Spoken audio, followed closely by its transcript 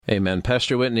Amen.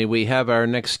 Pastor Whitney, we have our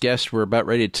next guest. We're about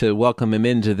ready to welcome him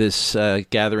into this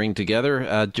gathering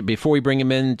together. Before we bring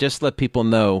him in, just let people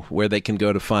know where they can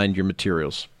go to find your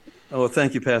materials. Oh,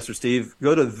 thank you, Pastor Steve.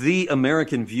 Go to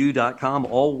theamericanview.com,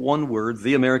 all one word,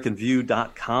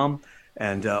 theamericanview.com.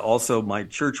 And also my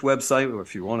church website,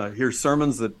 if you want to hear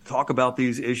sermons that talk about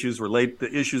these issues, relate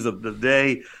the issues of the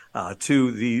day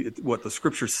to what the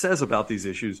Scripture says about these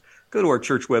issues, go to our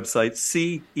church website,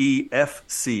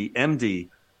 cefcmd.org.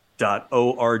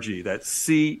 That's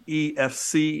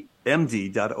cefcmd.org.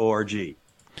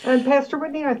 And Pastor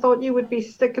Whitney, I thought you would be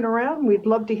sticking around. We'd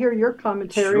love to hear your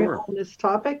commentary on this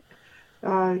topic.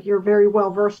 You're very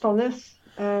well versed on this,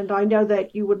 and I know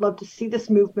that you would love to see this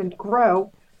movement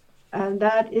grow. And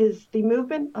that is the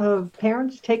movement of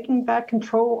parents taking back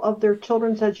control of their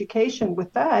children's education.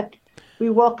 With that, we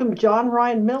welcome John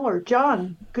Ryan Miller.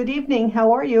 John, good evening.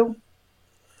 How are you?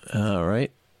 All right.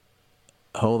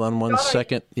 Hold on one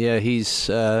second. Yeah, he's...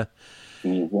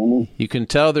 you can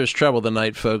tell there's trouble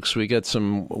tonight, folks. We got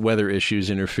some weather issues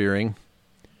interfering.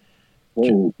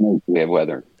 We have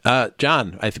weather.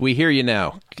 John, we hear you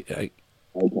now. Okay,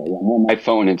 I'm on my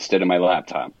phone instead of my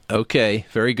laptop. Okay,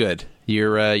 very good.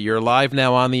 You're live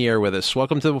now on the air with us.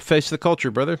 Welcome to the Face of the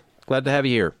Culture, brother. Glad to have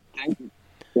you here.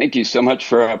 Thank you so much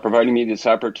for providing me this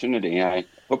opportunity. I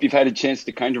hope you've had a chance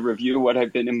to kind of review what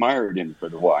I've been admired in for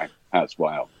the past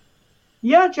while.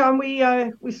 Yeah, John, we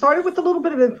started with a little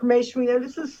bit of information. We know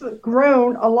this has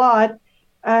grown a lot.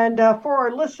 And for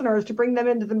our listeners, to bring them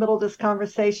into the middle of this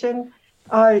conversation,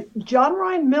 John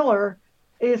Ryan Miller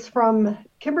is from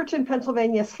Kimberton,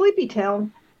 Pennsylvania, Sleepy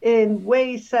Town, in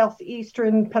way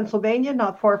southeastern Pennsylvania,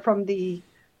 not far from the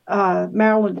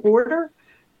Maryland border.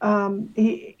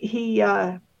 He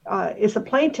is a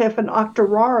plaintiff, and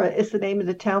Octorara is the name of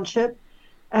the township.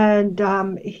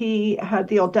 And he had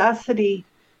the audacity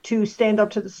to stand up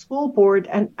to the school board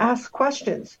and ask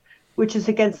questions, which is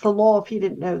against the law if you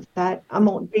didn't know that. I'm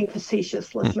only being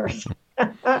facetious, listeners.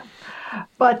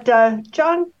 But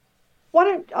John, why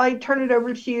don't I turn it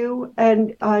over to you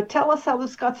and tell us how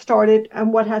this got started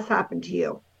and what has happened to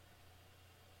you?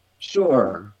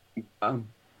 Sure. Let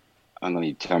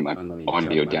me turn my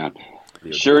audio down.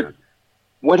 Sure.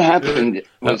 What happened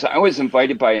was I was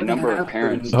invited by a number of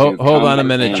parents. Hold on a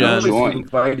minute, John.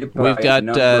 We've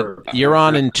got you're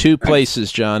on in two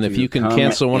places, John. If you can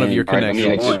cancel one of your connections. Let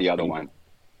me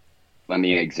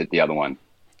exit the other one.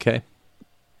 Okay.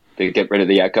 Did it get rid of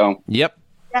the echo? Yep.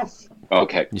 Yes.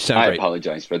 Okay. You sound I great.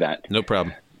 apologize for that. No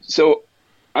problem. So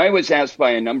I was asked by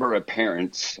a number of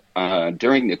parents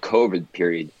during the COVID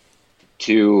period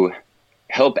to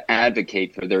help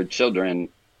advocate for their children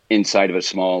inside of a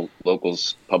small local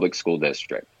public school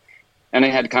district. And I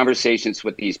had conversations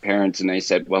with these parents, and they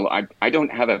said, well, I don't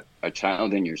have a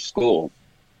child in your school.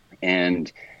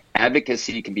 And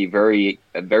advocacy can be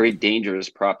a very dangerous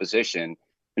proposition,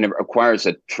 and it requires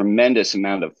a tremendous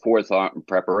amount of forethought and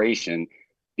preparation,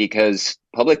 because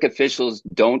public officials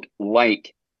don't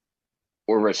like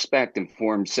or respect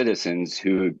informed citizens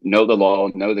who know the law,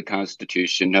 know the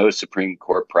Constitution, know Supreme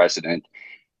Court precedent,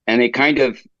 and they kind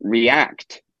of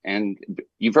react. And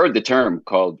you've heard the term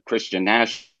called Christian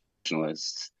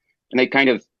nationalists, and they kind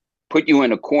of put you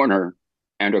in a corner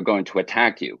and are going to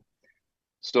attack you.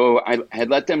 So I had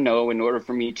let them know, in order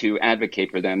for me to advocate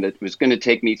for them, that it was going to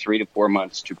take me 3 to 4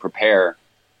 months to prepare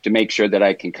to make sure that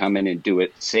I can come in and do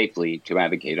it safely to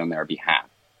advocate on their behalf.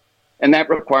 And that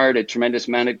required a tremendous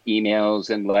amount of emails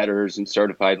and letters and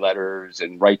certified letters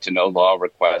and right to know law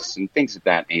requests and things of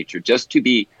that nature, just to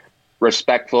be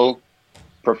respectful,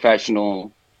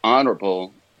 professional,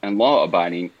 honorable, and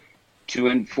law-abiding, to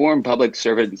inform public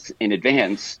servants in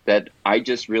advance that I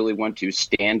just really want to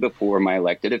stand before my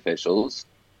elected officials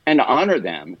and honor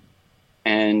them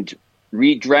and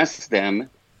redress them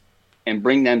and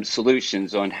bring them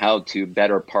solutions on how to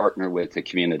better partner with the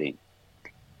community.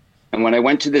 And when I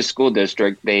went to the school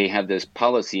district, they have this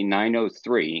policy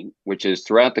 903, which is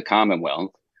throughout the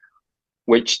Commonwealth,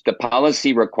 which the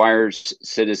policy requires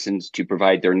citizens to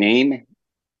provide their name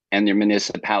and their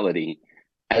municipality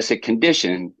as a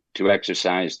condition to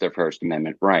exercise their First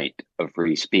Amendment right of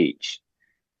free speech.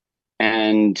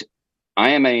 And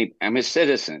I'm a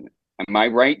citizen, and my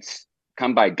rights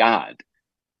come by God.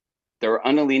 They're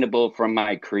unalienable from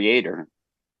my Creator.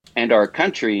 And our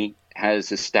country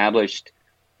has established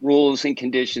rules and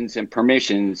conditions and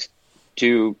permissions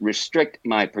to restrict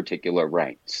my particular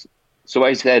rights. So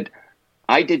I said,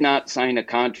 I did not sign a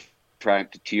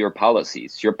contract to your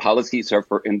policies. Your policies are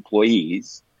for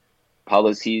employees.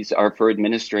 Policies are for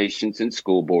administrations and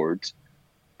school boards.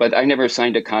 But I never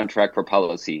signed a contract for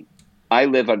policy. I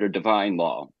live under divine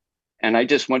law. And I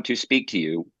just want to speak to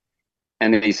you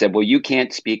And then he said, well, you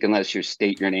can't speak unless you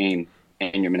state your name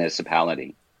and your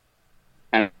municipality.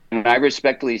 And I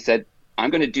respectfully said,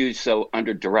 I'm going to do so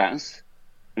under duress.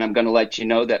 And I'm going to let you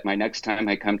know that my next time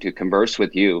I come to converse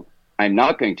with you, I'm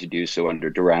not going to do so under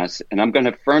duress. And I'm going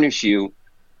to furnish you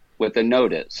with a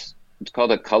notice. It's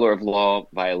called a color of law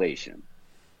violation,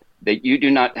 that you do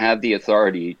not have the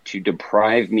authority to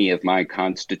deprive me of my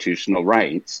constitutional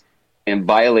rights in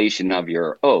violation of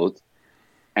your oath.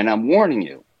 And I'm warning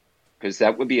you, because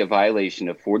that would be a violation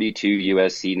of 42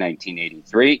 USC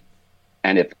 1983.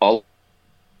 And if all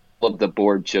of the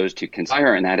board chose to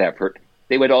conspire in that effort,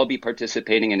 they would all be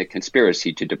participating in a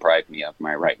conspiracy to deprive me of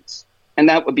my rights. And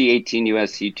that would be 18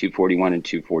 USC 241 and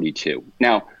 242.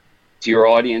 Now, to your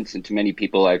audience and to many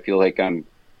people, I feel like I'm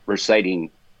reciting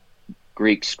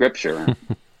Greek scripture,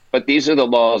 but these are the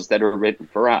laws that are written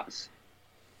for us.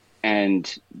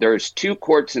 And there's two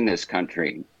courts in this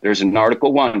country. There's an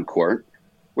Article 1 court,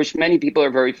 which many people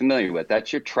are very familiar with.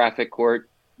 That's your traffic court,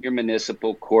 your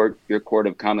municipal court, your court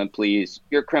of common pleas,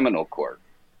 your criminal court.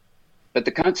 But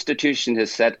the Constitution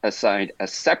has set aside a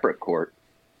separate court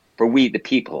for we the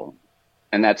people,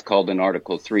 and that's called an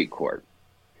Article 3 court.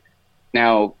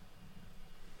 Now,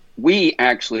 we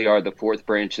actually are the fourth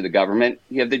branch of the government.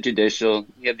 You have the judicial,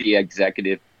 you have the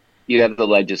executive, you have the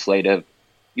legislative.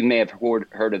 You may have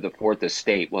heard of the fourth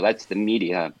estate. Well, that's the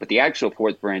media, but the actual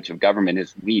fourth branch of government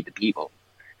is we the people.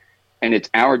 And it's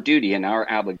our duty and our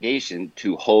obligation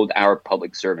to hold our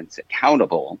public servants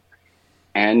accountable.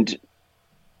 And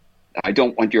I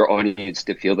don't want your audience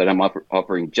to feel that I'm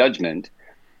offering judgment,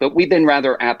 but we've been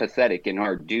rather apathetic in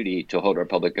our duty to hold our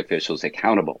public officials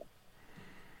accountable.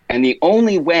 And the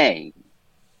only way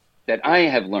that I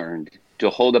have learned to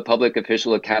hold a public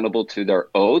official accountable to their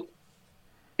oath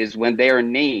is when they are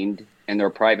named in their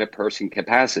private person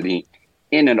capacity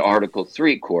in an Article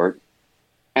 3 court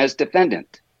as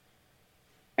defendant.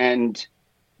 And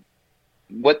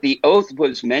what the oath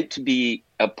was meant to be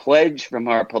a pledge from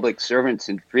our public servants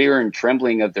in fear and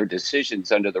trembling of their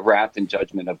decisions under the wrath and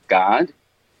judgment of God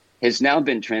has now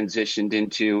been transitioned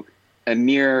into a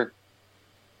mere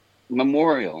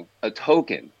memorial, a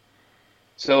token.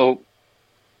 So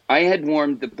I had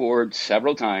warned the board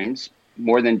several times,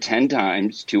 more than 10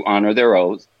 times, to honor their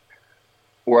oath,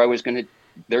 or I was going to,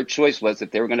 their choice was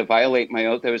if they were going to violate my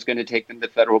oath, I was going to take them to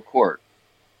federal court.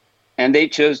 And they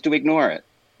chose to ignore it.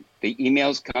 The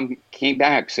emails came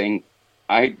back saying,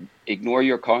 I ignore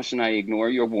your caution, I ignore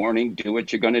your warning, do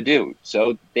what you're going to do.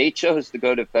 So they chose to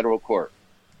go to federal court.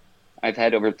 I've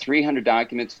had over 300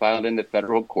 documents filed in the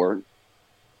federal court.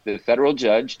 The federal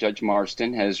judge, Judge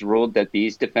Marston, has ruled that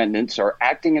these defendants are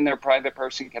acting in their private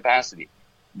person capacity.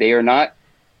 They are not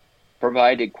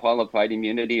provided qualified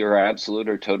immunity or absolute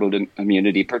or total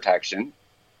immunity protection,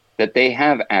 that they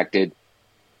have acted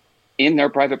in their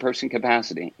private person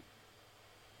capacity.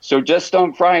 So just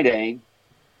on Friday,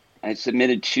 I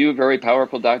submitted two very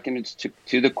powerful documents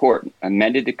to the court,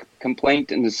 amended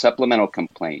complaint and the supplemental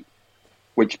complaint,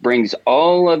 which brings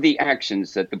all of the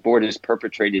actions that the board has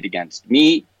perpetrated against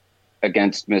me,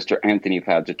 against Mr. Anthony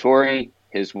Fagitori,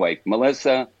 his wife,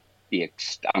 Melissa.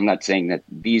 I'm not saying that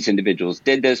these individuals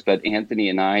did this, but Anthony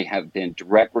and I have been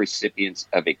direct recipients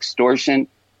of extortion,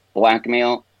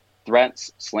 blackmail,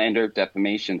 threats, slander,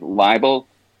 defamation, libel,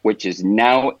 which is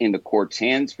now in the court's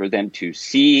hands for them to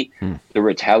see the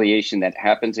retaliation that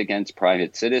happens against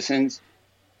private citizens.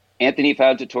 Anthony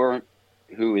Fagitori,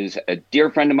 who is a dear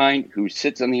friend of mine, who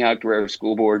sits on the Octorara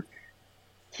School Board,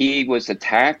 he was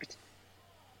attacked.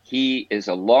 He is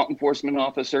a law enforcement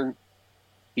officer.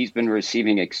 He's been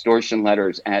receiving extortion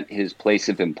letters at his place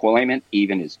of employment.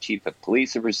 Even his chief of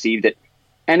police have received it.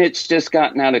 And it's just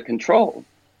gotten out of control.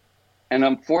 And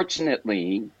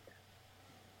unfortunately,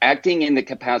 acting in the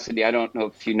capacity, I don't know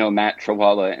if you know Matt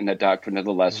Trawala and the doctrine of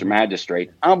the lesser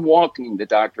magistrate. I'm walking the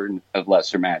doctrine of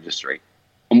lesser magistrate.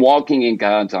 I'm walking in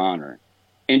God's honor,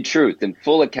 in truth, in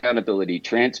full accountability,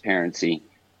 transparency.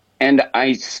 And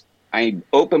I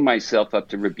open myself up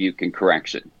to rebuke and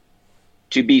correction,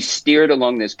 to be steered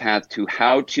along this path to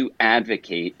how to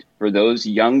advocate for those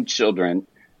young children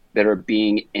that are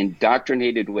being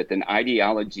indoctrinated with an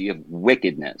ideology of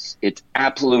wickedness. It's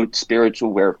absolute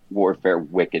spiritual warfare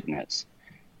wickedness.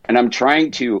 And I'm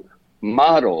trying to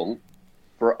model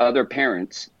for other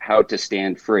parents how to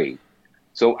stand free.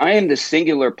 So I am the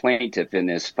singular plaintiff in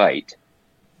this fight.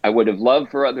 I would have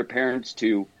loved for other parents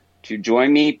to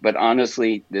join me, but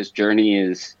honestly, this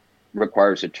journey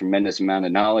requires a tremendous amount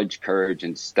of knowledge, courage,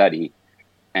 and study.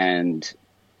 And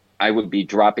I would be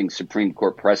dropping Supreme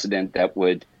Court precedent that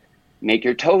would make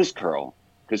your toes curl,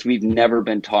 because we've never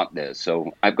been taught this.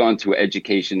 So I've gone through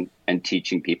education and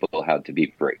teaching people how to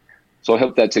be free. So I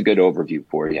hope that's a good overview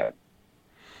for you.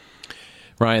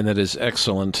 Ryan, that is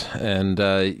excellent, and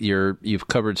you've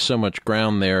covered so much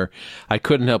ground there. I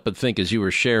couldn't help but think as you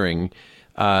were sharing,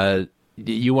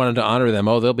 you wanted to honor them.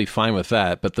 Oh, they'll be fine with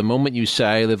that. But the moment you say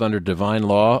I live under divine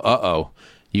law,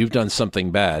 you've done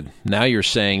something bad. Now you're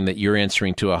saying that you're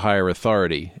answering to a higher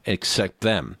authority, except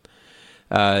them,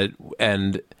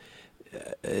 and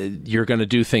you're going to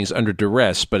do things under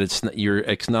duress. But you're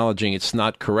acknowledging it's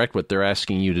not correct what they're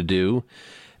asking you to do.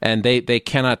 And they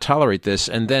cannot tolerate this.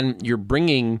 And then you're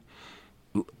bringing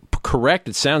correct,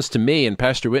 it sounds to me, and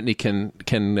Pastor Whitney can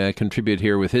contribute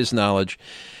here with his knowledge.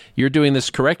 You're doing this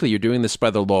correctly. You're doing this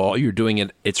by the law. You're doing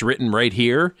it. It's written right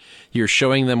here. You're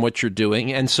showing them what you're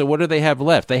doing. And so what do they have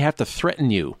left? They have to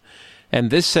threaten you. And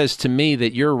this says to me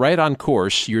that you're right on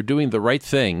course. You're doing the right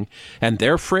thing, and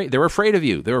they're afraid. They're afraid of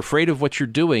you. They're afraid of what you're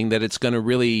doing, that it's going to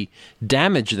really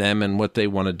damage them and what they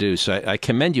want to do. So I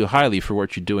commend you highly for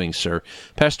what you're doing, sir.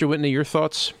 Pastor Whitney, your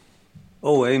thoughts?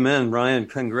 Oh, amen, Ryan.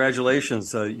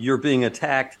 Congratulations. You're being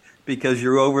attacked because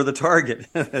you're over the target.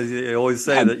 As you always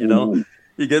say that,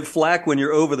 you get flack when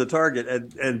you're over the target,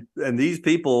 and these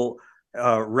people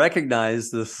recognize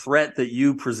the threat that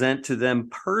you present to them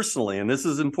personally, and this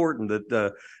is important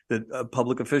that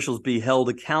public officials be held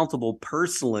accountable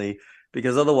personally,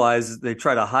 because otherwise they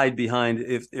try to hide behind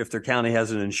if their county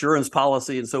has an insurance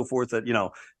policy and so forth that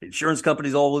the insurance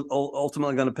company's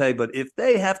ultimately going to pay. But if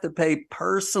they have to pay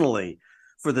personally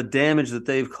for the damage that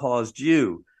they've caused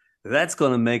you, that's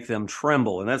going to make them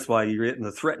tremble, and that's why you're getting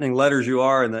the threatening letters you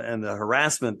are and the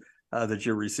harassment that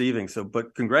you're receiving. So,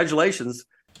 but congratulations.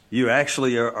 You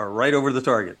actually are right over the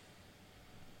target.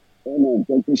 Oh,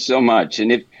 thank you so much.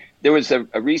 And if there was a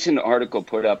recent article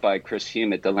put up by Chris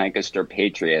Hume at the Lancaster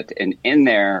Patriot, and in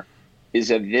there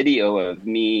is a video of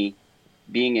me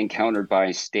being encountered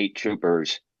by state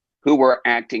troopers who were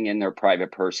acting in their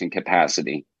private person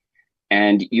capacity.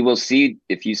 And you will see,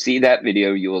 if you see that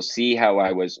video, you will see how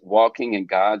I was walking in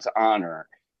God's honor.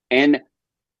 And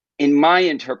in my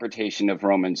interpretation of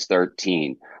Romans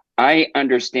 13, I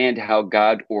understand how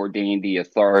God ordained the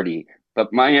authority,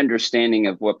 but my understanding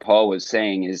of what Paul was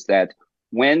saying is that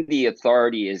when the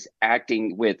authority is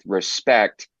acting with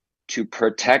respect to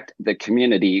protect the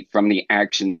community from the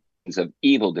actions of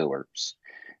evildoers.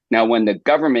 Now, when the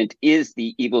government is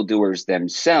the evildoers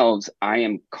themselves, I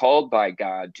am called by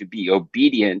God to be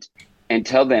obedient and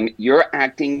tell them, you're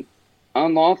acting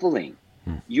unlawfully.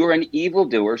 You're an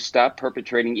evildoer. Stop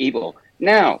perpetrating evil.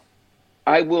 Now,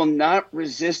 I will not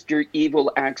resist your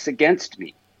evil acts against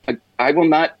me. I will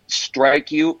not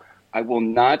strike you. I will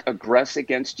not aggress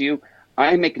against you.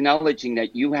 I'm acknowledging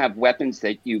that you have weapons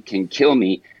that you can kill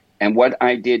me. And what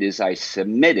I did is I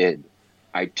submitted.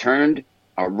 I turned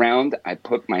around. I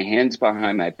put my hands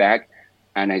behind my back.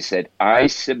 And I said, I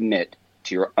submit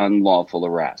to your unlawful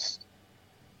arrest.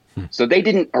 So they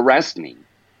didn't arrest me.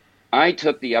 I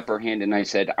took the upper hand and I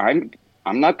said, I'm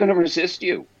not going to resist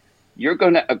you. You're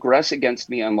going to aggress against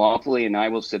me unlawfully, and I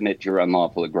will submit to your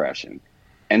unlawful aggression.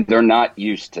 And they're not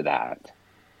used to that.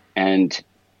 And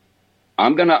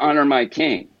I'm going to honor my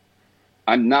king.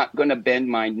 I'm not going to bend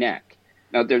my neck.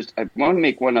 Now, I want to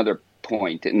make one other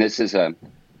point, and this is a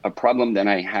problem that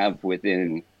I have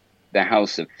within the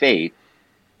house of faith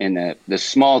in the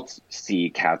small C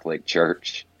Catholic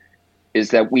Church,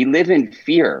 is that we live in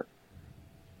fear.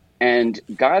 And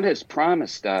God has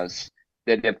promised us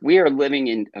that if we are living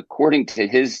in according to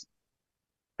his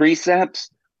precepts,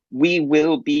 we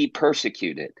will be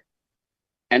persecuted.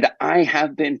 And I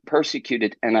have been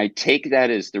persecuted, and I take that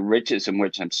as the riches in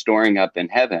which I'm storing up in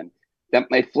heaven,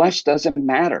 that my flesh doesn't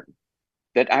matter,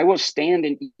 that I will stand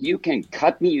and you can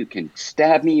cut me, you can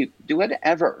stab me, you do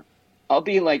whatever. I'll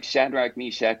be like Shadrach,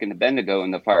 Meshach, and Abednego in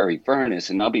the fiery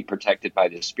furnace, and I'll be protected by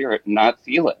the Spirit and not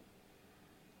feel it.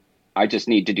 I just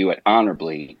need to do it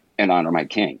honorably and honor my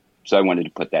king. So I wanted to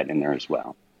put that in there as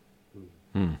well.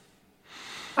 I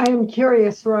am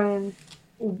curious, Ryan,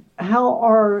 how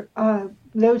are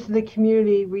those in the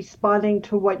community responding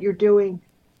to what you're doing?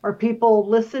 Are people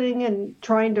listening and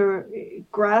trying to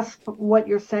grasp what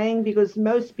you're saying? Because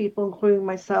most people, including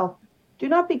myself, do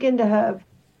not begin to have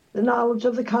the knowledge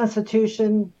of the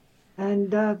Constitution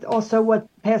and also what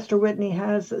Pastor Whitney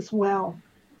has as well.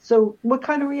 So what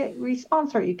kind of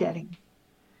response are you getting?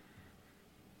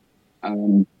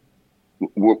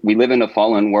 We live in a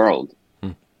fallen world,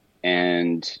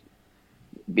 and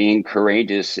being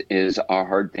courageous is a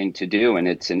hard thing to do, and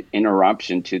it's an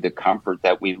interruption to the comfort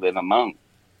that we live among.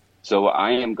 So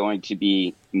I am going to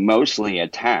be mostly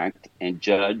attacked and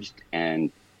judged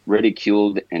and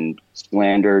ridiculed and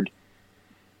slandered.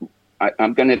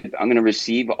 I'm going to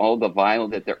receive all the vile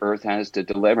that the earth has to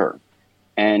deliver.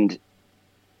 And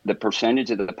the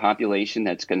percentage of the population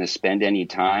that's going to spend any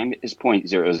time is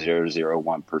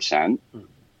 0.0001%.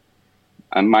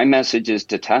 And my message is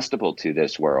detestable to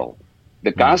this world.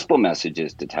 The gospel message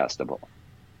is detestable.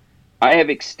 I have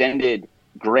extended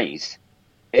grace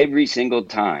every single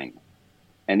time.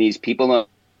 And these people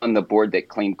on the board that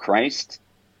claim Christ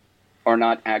are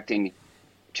not acting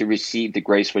to receive the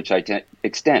grace which I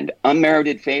extend.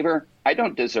 Unmerited favor, I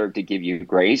don't deserve to give you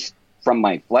grace from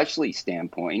my fleshly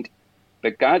standpoint,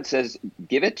 but God says,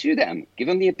 give it to them. Give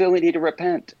them the ability to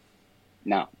repent.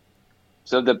 No.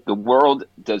 So the world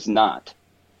does not.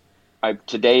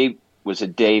 Today was a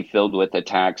day filled with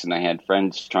attacks, and I had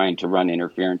friends trying to run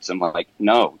interference. I'm like,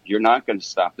 no, you're not going to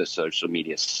stop the social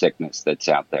media sickness that's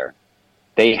out there.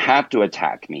 They have to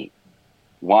attack me.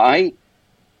 Why?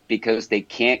 Because they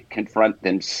can't confront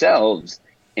themselves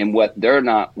in what they're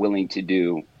not willing to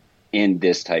do in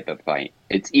this type of fight.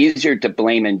 It's easier to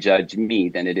blame and judge me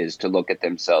than it is to look at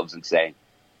themselves and say,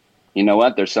 you know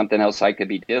what, there's something else I could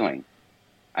be doing.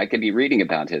 I could be reading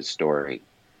about his story.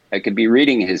 I could be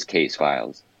reading his case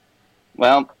files.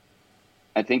 Well,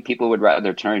 I think people would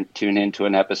rather tune into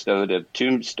an episode of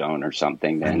Tombstone or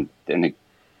something than to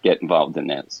get involved in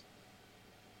this.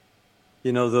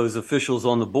 You know, those officials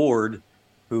on the board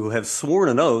who have sworn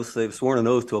an oath, they've sworn an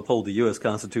oath to uphold the U.S.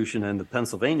 Constitution and the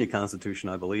Pennsylvania Constitution,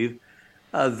 I believe,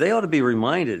 they ought to be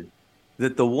reminded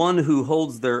that the one who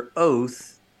holds their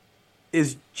oath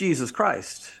is Jesus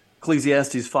Christ.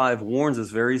 Ecclesiastes 5 warns us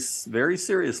very, very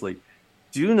seriously.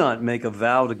 Do not make a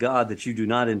vow to God that you do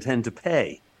not intend to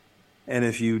pay. And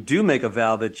if you do make a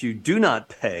vow that you do not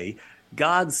pay,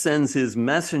 God sends his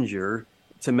messenger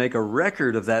to make a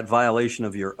record of that violation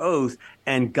of your oath,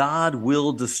 and God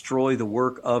will destroy the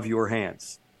work of your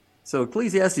hands. So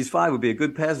Ecclesiastes 5 would be a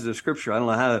good passage of scripture. I don't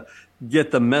know how to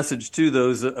get the message to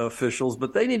those officials,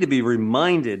 but they need to be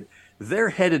reminded they're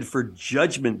headed for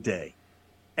Judgment Day.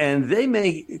 And they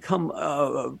may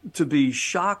come to be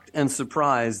shocked and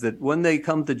surprised that when they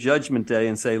come to Judgment Day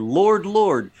and say, Lord,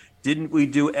 Lord, didn't we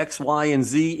do X, Y, and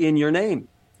Z in your name?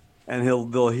 And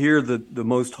they'll hear the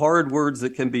most horrid words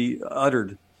that can be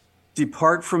uttered.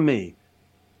 Depart from me.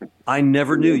 I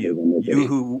never knew you, you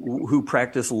who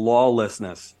practice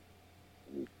lawlessness.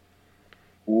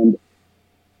 And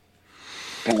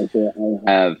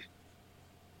Pastor,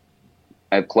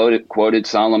 I've quoted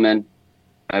Solomon,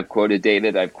 I've quoted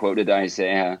David, I've quoted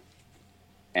Isaiah,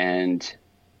 and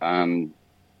the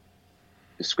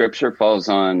scripture falls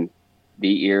on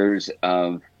the ears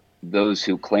of those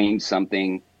who claim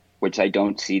something which I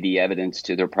don't see the evidence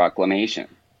to their proclamation.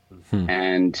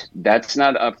 And that's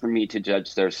not up for me to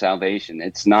judge their salvation.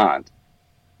 It's not.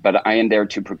 But I am there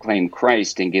to proclaim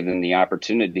Christ and give them the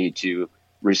opportunity to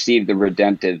receive the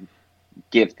redemptive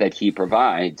gift that he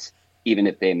provides, even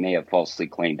if they may have falsely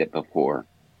claimed it before.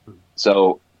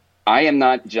 So I am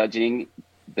not judging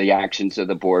the actions of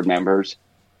the board members.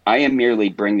 I am merely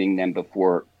bringing them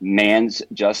before man's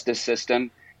justice system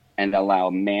and allow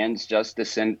man's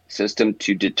justice system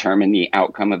to determine the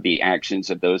outcome of the actions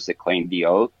of those that claim the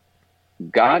oath.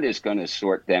 God is going to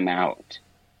sort them out.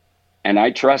 And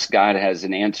I trust God has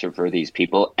an answer for these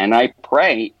people. And I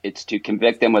pray it's to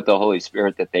convict them with the Holy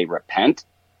Spirit that they repent.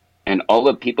 And all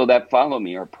the people that follow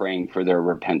me are praying for their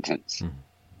repentance.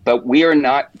 But we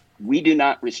do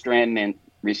not restrain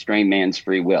man's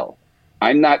free will.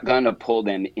 I'm not going to pull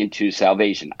them into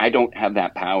salvation. I don't have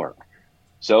that power.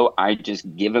 So I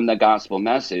just give them the gospel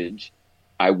message.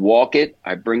 I walk it.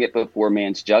 I bring it before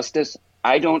man's justice.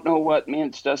 I don't know what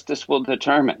man's justice will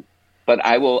determine, but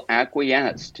I will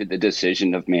acquiesce to the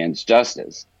decision of man's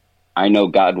justice. I know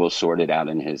God will sort it out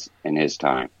in his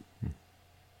time.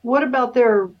 What about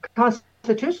their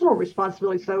constitutional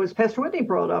responsibilities, though, as Pastor Whitney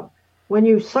brought up? When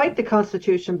you cite the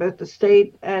Constitution, both the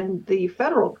state and the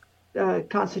federal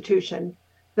Constitution,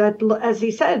 that, as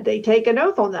he said, they take an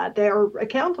oath on that. They're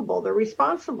accountable. They're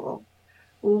responsible.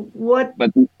 But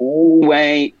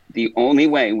the only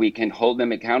way we can hold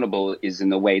them accountable is in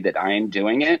the way that I am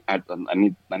doing it. Let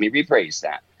me rephrase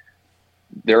that.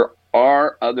 There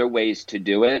are other ways to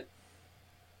do it,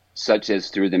 such as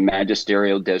through the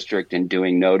magisterial district and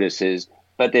doing notices.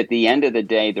 But at the end of the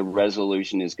day, the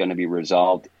resolution is going to be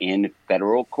resolved in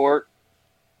federal court.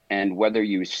 And whether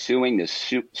you're suing the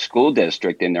school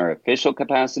district in their official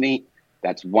capacity,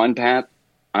 that's one path.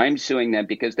 I'm suing them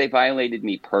because they violated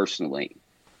me personally.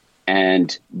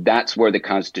 And that's where the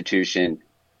Constitution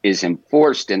is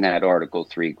enforced in that Article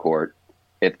 3 court.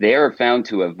 If they are found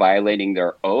to have violating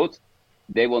their oath,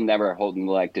 they will never hold an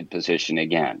elected position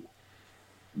again.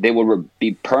 They will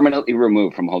be permanently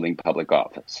removed from holding public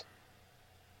office.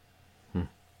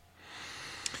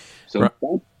 So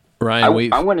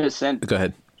Ryan, I want to send. Go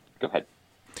ahead. Go ahead.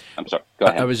 I'm sorry. Go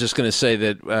ahead. I was just going to say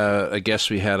that a guest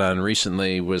we had on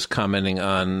recently was commenting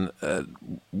on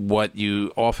what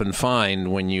you often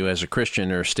find when you, as a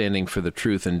Christian, are standing for the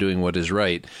truth and doing what is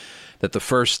right, that the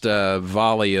first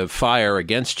volley of fire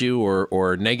against you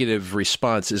or negative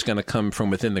response is going to come from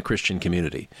within the Christian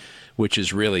community, which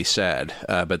is really sad.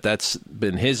 But that's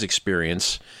been his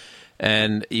experience.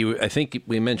 And I think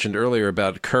we mentioned earlier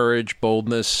about courage,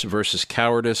 boldness versus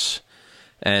cowardice.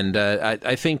 And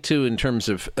I think, too, in terms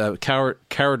of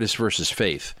cowardice versus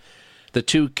faith, the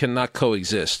two cannot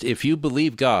coexist. If you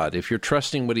believe God, if you're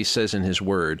trusting what he says in his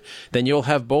word, then you'll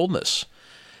have boldness.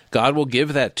 God will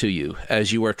give that to you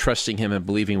as you are trusting him and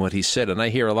believing what he said. And I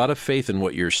hear a lot of faith in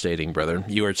what you're stating, brother.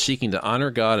 You are seeking to honor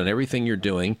God in everything you're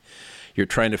doing. You're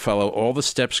trying to follow all the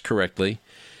steps correctly.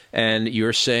 And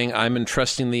you're saying, I'm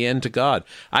entrusting the end to God.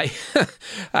 I'm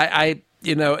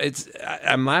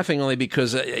laughing only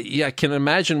because I can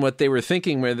imagine what they were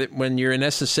thinking when you're in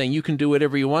essence saying you can do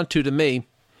whatever you want to me,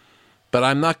 but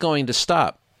I'm not going to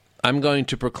stop. I'm going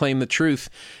to proclaim the truth.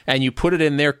 And you put it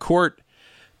in their court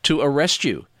to arrest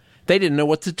you. They didn't know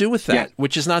what to do with that,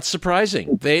 which is not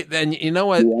surprising. And you know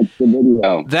what?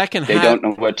 That can happen. They don't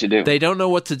know what to do. They don't know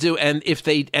what to do. And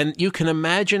you can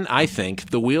imagine, I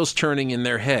think, the wheels turning in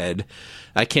their head.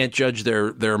 I can't judge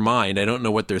their mind. I don't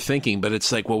know what they're thinking, but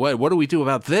it's like, well, what do we do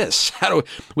about this?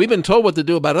 We've been told what to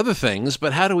do about other things,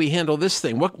 but how do we handle this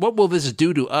thing? What will this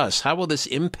do to us? How will this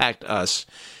impact us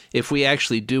if we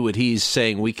actually do what he's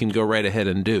saying we can go right ahead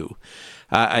and do?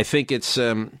 I think it's,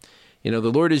 the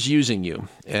Lord is using you,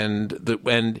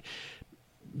 and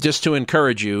just to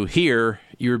encourage you here,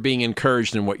 you're being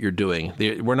encouraged in what you're doing.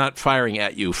 We're not firing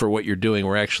at you for what you're doing.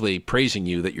 We're actually praising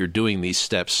you that you're doing these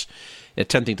steps,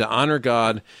 attempting to honor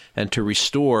God and to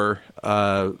restore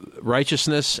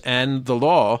righteousness and the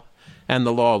law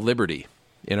of liberty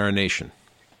in our nation.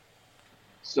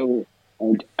 So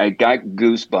I got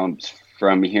goosebumps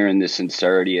from hearing the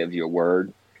sincerity of your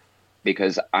word,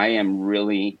 because I am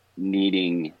really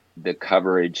needing the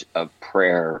coverage of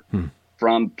prayer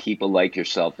from people like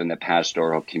yourself in the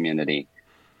pastoral community.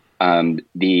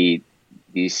 The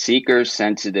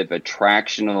seeker-sensitive,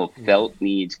 attractional, felt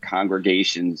needs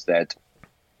congregations that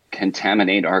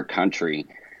contaminate our country,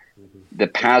 the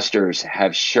pastors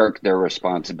have shirked their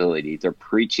responsibility. They're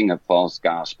preaching a false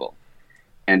gospel.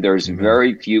 And there's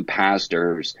very few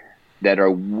pastors that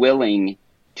are willing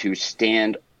to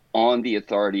stand on the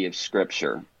authority of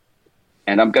Scripture.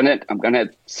 And I'm gonna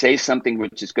say something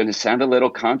which is going to sound a little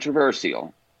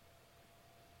controversial,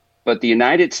 but the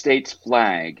United States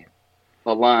flag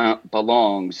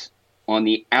belongs on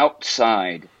the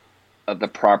outside of the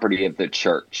property of the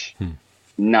church,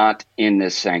 not in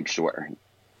the sanctuary.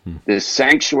 The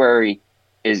sanctuary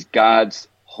is God's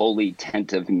holy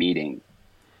tent of meeting,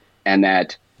 and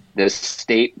that the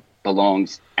state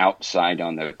belongs outside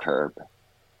on the curb.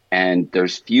 And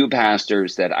there's few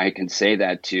pastors that I can say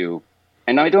that to.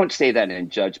 And I don't say that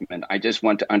in judgment. I just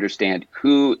want to understand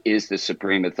who is the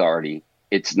supreme authority.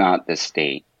 It's not the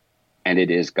state, and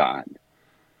it is God.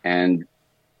 And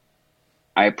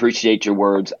I appreciate your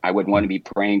words. I would want to be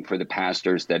praying for the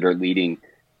pastors that are leading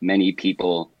many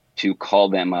people to call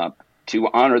them up, to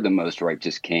honor the most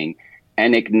righteous King,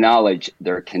 and acknowledge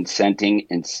their consenting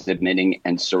and submitting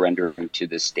and surrendering to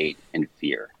the state in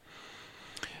fear.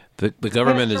 The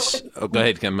government is... Oh, go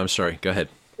ahead, Kim. I'm sorry. Go ahead.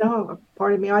 No,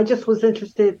 pardon me. I just was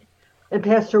interested in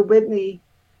Pastor Whitney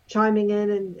chiming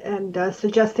in and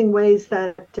suggesting ways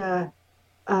that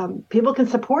people can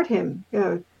support him.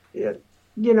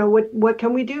 What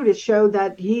can we do to show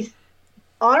that he's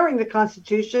honoring the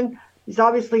Constitution? He's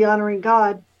obviously honoring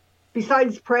God.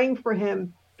 Besides praying for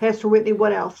him, Pastor Whitney,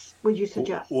 what else would you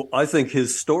suggest? Well, I think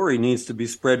his story needs to be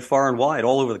spread far and wide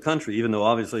all over the country, even though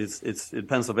obviously it's in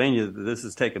Pennsylvania that this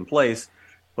has taken place.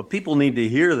 But people need to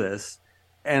hear this.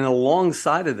 And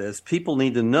alongside of this, people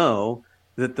need to know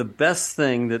that the best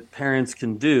thing that parents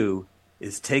can do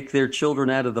is take their children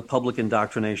out of the public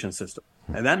indoctrination system.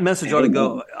 And that message ought to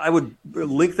go. I would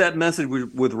link that message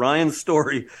with Ryan's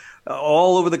story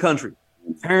all over the country.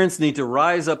 Parents need to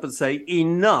rise up and say,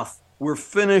 enough. We're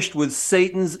finished with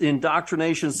Satan's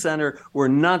indoctrination center. We're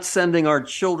not sending our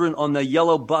children on the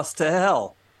yellow bus to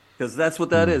hell, because that's what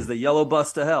that is, the yellow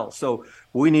bus to hell. So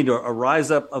we need a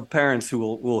rise up of parents who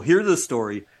will hear this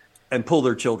story and pull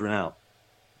their children out.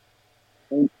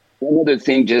 One other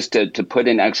thing, just to put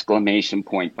an exclamation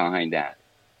point behind that.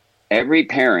 Every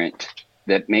parent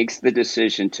that makes the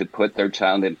decision to put their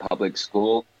child in public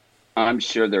school, I'm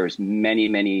sure there's many,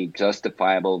 many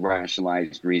justifiable,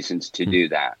 rationalized reasons to do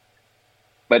that.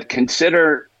 But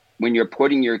consider when you're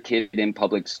putting your kid in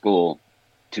public school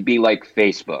to be like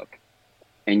Facebook.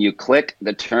 and you click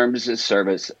the terms of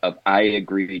service of I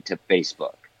agree to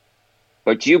Facebook.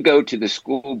 But you go to the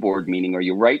school board meeting or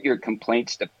you write your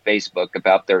complaints to Facebook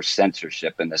about their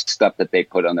censorship and the stuff that they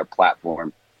put on their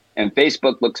platform. And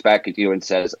Facebook looks back at you and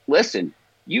says, listen,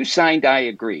 you signed I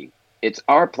agree. It's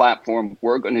our platform.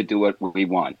 We're going to do what we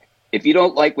want. If you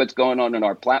don't like what's going on in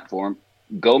our platform,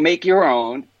 go make your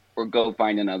own or go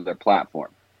find another platform.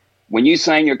 When you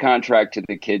sign your contract to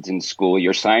the kids in school,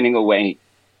 you're signing away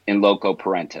in loco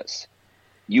parentis.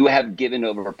 You have given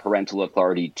over parental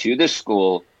authority to the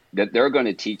school that they're going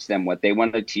to teach them what they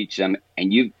want to teach them,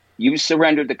 and you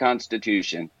surrendered the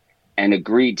Constitution and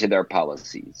agreed to their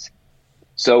policies.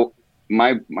 So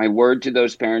my word to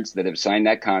those parents that have signed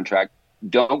that contract,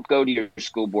 don't go to your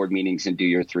school board meetings and do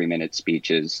your 3-minute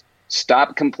speeches.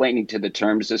 Stop complaining to the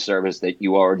terms of service that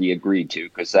you already agreed to,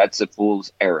 because that's a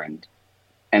fool's errand.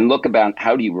 And look about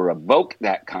how do you revoke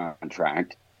that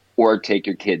contract or take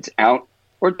your kids out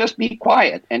or just be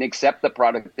quiet and accept the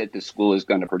product that the school is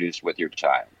going to produce with your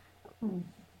child.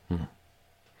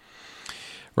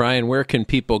 Ryan, where can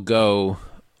people go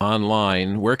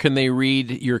online? Where can they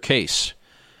read your case?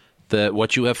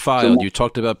 What you have filed? You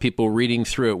talked about people reading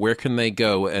through it. Where can they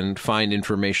go and find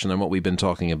information on what we've been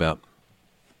talking about?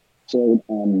 So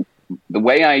the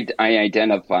way I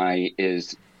identify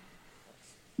is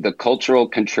the cultural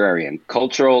contrarian.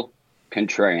 Cultural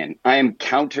contrarian. I am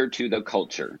counter to the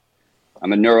culture.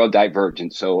 I'm a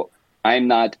neurodivergent, so I'm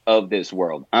not of this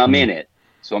world. I'm in it,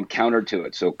 so I'm counter to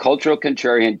it. So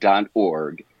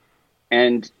culturalcontrarian.org.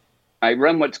 And I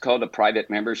run what's called a private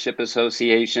membership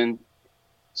association.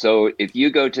 So if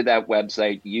you go to that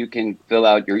website, you can fill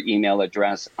out your email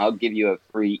address. I'll give you a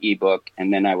free ebook,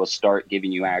 and then I will start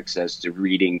giving you access to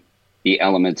reading the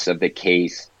elements of the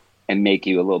case and make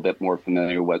you a little bit more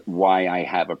familiar with why I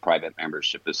have a private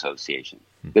membership association.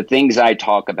 The things I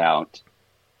talk about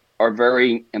are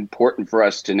very important for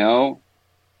us to know,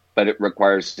 but it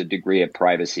requires a degree of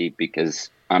privacy because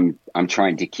I'm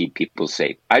trying to keep people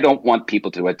safe. I don't want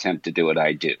people to attempt to do what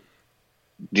I do.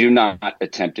 Do not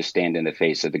attempt to stand in the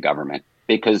face of the government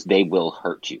because they will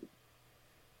hurt you.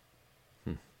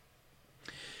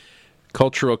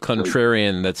 Cultural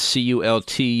Contrarian, that's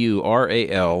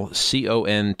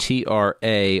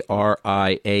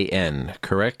CulturalContrarian,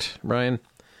 correct, Ryan?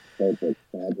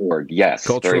 Yes,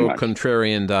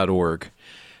 culturalcontrarian.org.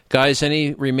 Guys,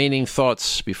 any remaining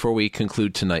thoughts before we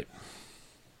conclude tonight?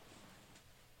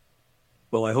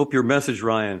 Well, I hope your message,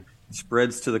 Ryan,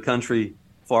 spreads to the country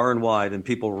far and wide, and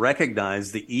people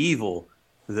recognize the evil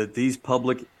that these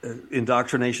public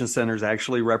indoctrination centers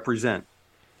actually represent.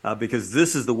 Because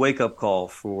this is the wake-up call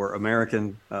for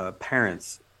American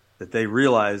parents, that they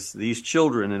realize these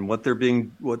children and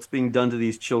what's being done to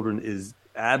these children is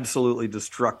absolutely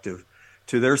destructive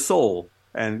to their soul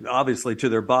and obviously to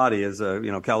their body. As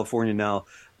California now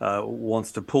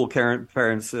wants to pull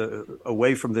parents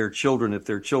away from their children if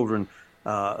their children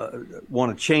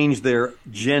want to change their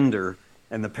gender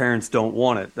and the parents don't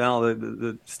want it. Now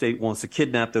the state wants to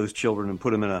kidnap those children and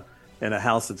put them in a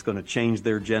house that's going to change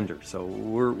their gender. So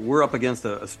we're up against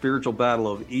a spiritual battle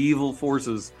of evil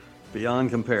forces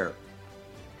beyond compare.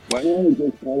 Why don't we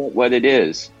just call it what it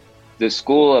is? The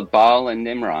school of Baal and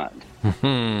Nimrod.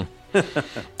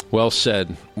 Well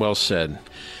said. Well said.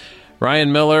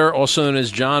 Ryan Miller, also known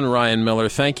as John Ryan Miller,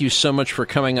 thank you so much for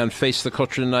coming on Face the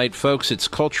Culture tonight. Folks, it's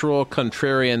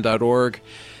culturalcontrarian.org.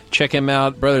 Check him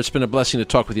out. Brother, it's been a blessing to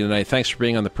talk with you tonight. Thanks for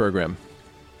being on the program.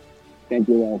 Thank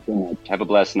you all so much. Have a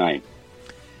blessed night.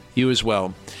 You as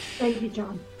well. Thank you,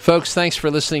 John. Folks, thanks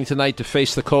for listening tonight to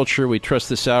Face the Culture. We trust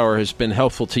this hour has been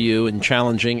helpful to you and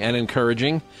challenging and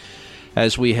encouraging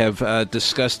as we have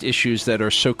discussed issues that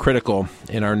are so critical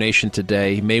in our nation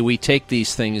today. May we take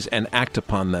these things and act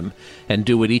upon them and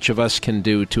do what each of us can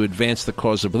do to advance the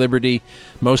cause of liberty,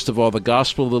 most of all the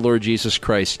gospel of the Lord Jesus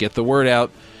Christ. Get the word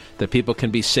out that people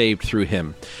can be saved through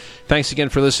him. Thanks again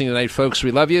for listening tonight, folks.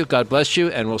 We love you. God bless you,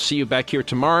 and we'll see you back here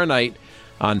tomorrow night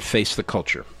on Face the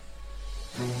Culture.